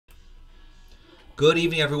Good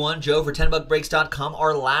evening, everyone. Joe for 10buckbreaks.com.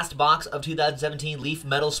 Our last box of 2017 Leaf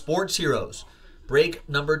Metal Sports Heroes. Break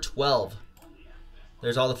number 12.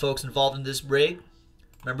 There's all the folks involved in this break.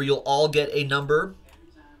 Remember, you'll all get a number.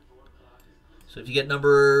 So if you get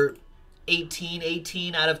number 18,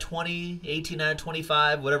 18 out of 20, 18 out of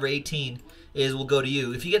 25, whatever 18 is will go to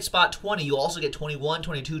you. If you get spot 20, you'll also get 21,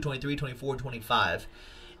 22, 23, 24, 25.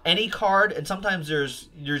 Any card, and sometimes there's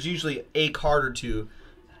usually a card or two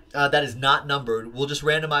that is not numbered, we'll just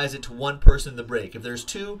randomize it to one person in the break. If there's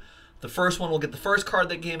two, the first one will get the first card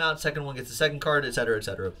that came out, second one gets the second card, etc.,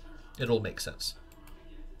 etc. It'll make sense.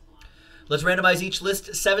 Let's randomize each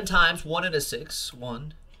list 7 times, 1 and a 6.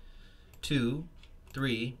 1, 2,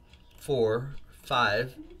 3, 4,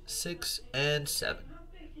 5, 6, and 7.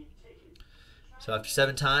 So after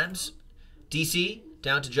 7 times, DC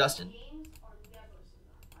down to Justin.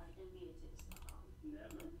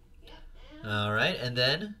 All right, and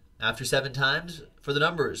then after 7 times for the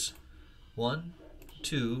numbers. 1,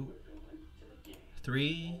 2,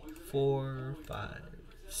 3, 4, 5,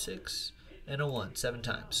 6, and a 1. 7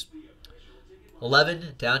 times.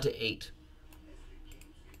 11 down to 8.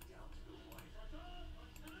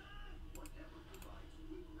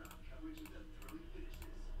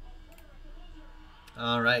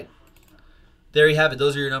 All right. There you have it.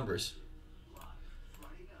 Those are your numbers.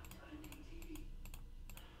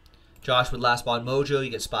 Josh with last spot mojo, you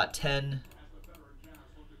get spot 10.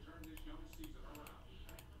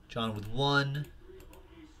 John with 1.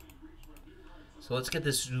 So let's get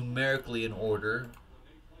this numerically in order.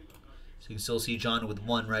 So you can still see John with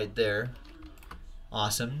 1 right there.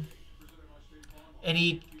 Awesome. I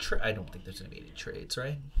don't think there's going to be any trades,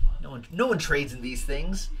 right? No one trades in these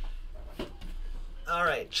things. All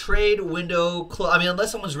right, trade window close. I mean,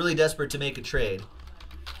 unless someone's really desperate to make a trade.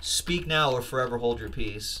 Speak now or forever hold your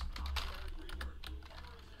peace.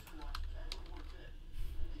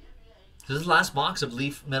 This is the last box of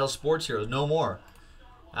Leaf Metal Sports Heroes. No more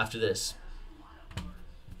after this.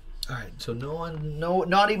 All right, so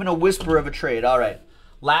not even a whisper of a trade. All right,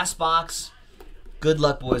 last box. Good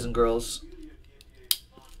luck, boys and girls.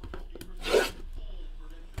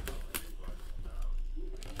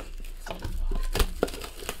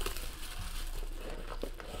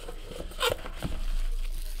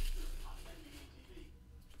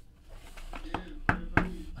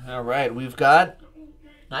 All right, we've got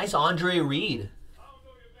nice Andre Reed.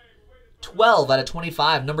 12 out of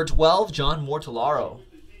 25. Number 12, John Mortellaro.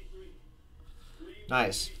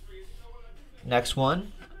 Nice. Next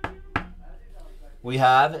one, we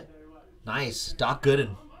have nice Doc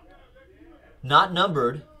Gooden. Not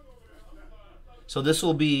numbered. So this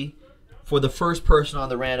will be for the first person on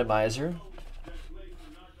the randomizer.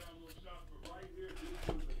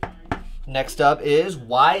 Next up is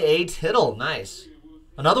Y.A. Tittle. Nice.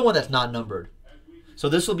 Another one that's not numbered. So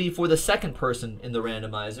this will be for the second person in the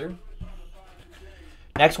randomizer.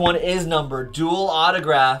 Next one is numbered. Dual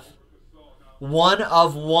autograph. 1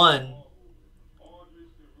 of 1.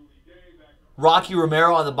 Rocky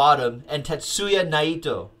Romero on the bottom. And Tetsuya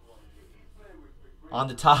Naito on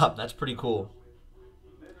the top. That's pretty cool.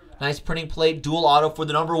 Nice printing plate. Dual auto for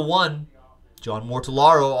the number 1. John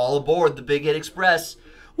Mortellaro all aboard the Big Hit Express.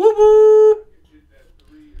 Whoop whoop.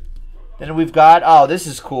 Then we've got, oh, this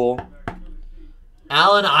is cool.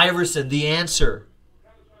 Allen Iverson, the answer.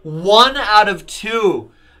 1 out of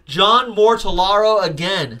 2. John Mortellaro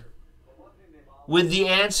again. With the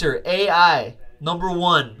answer, AI, number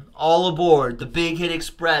 1. All aboard, the Big Hit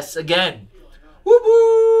Express again. Whoop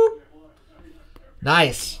whoop.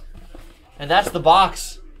 Nice. And that's the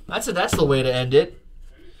box. That's the way to end it.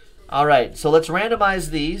 All right, so let's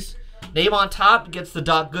randomize these. Name on top gets the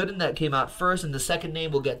Doc Gooden that came out first, and the second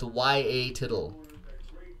name will get the Y.A. Tittle.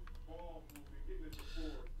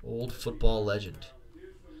 Old football legend.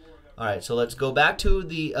 All right, so let's go back to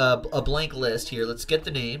the a blank list here. Let's get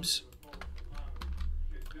the names.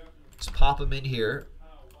 Let's pop them in here.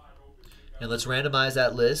 And let's randomize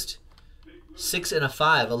that list. 6 and a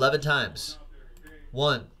 5, 11 times.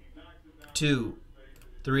 1, 2,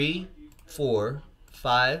 3, 4,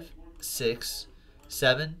 5, 6,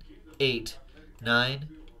 7, 8, 9,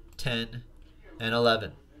 10, and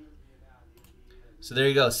 11. So there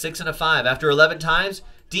you go, 6 and a 5. After 11 times,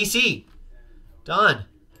 DC, done.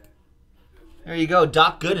 There you go,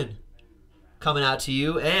 Doc Gooden coming out to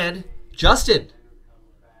you. And Justin,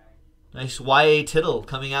 nice Y.A. Tittle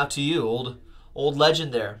coming out to you. Old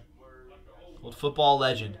legend there. Old football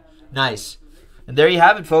legend. Nice. And there you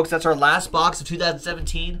have it, folks. That's our last box of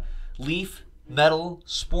 2017 Leaf Metal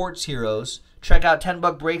Sports Heroes. Check out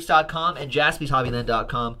 10buckbreaks.com and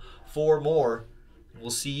JaspysHobbyland.com for more.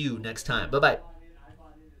 We'll see you next time. Bye-bye.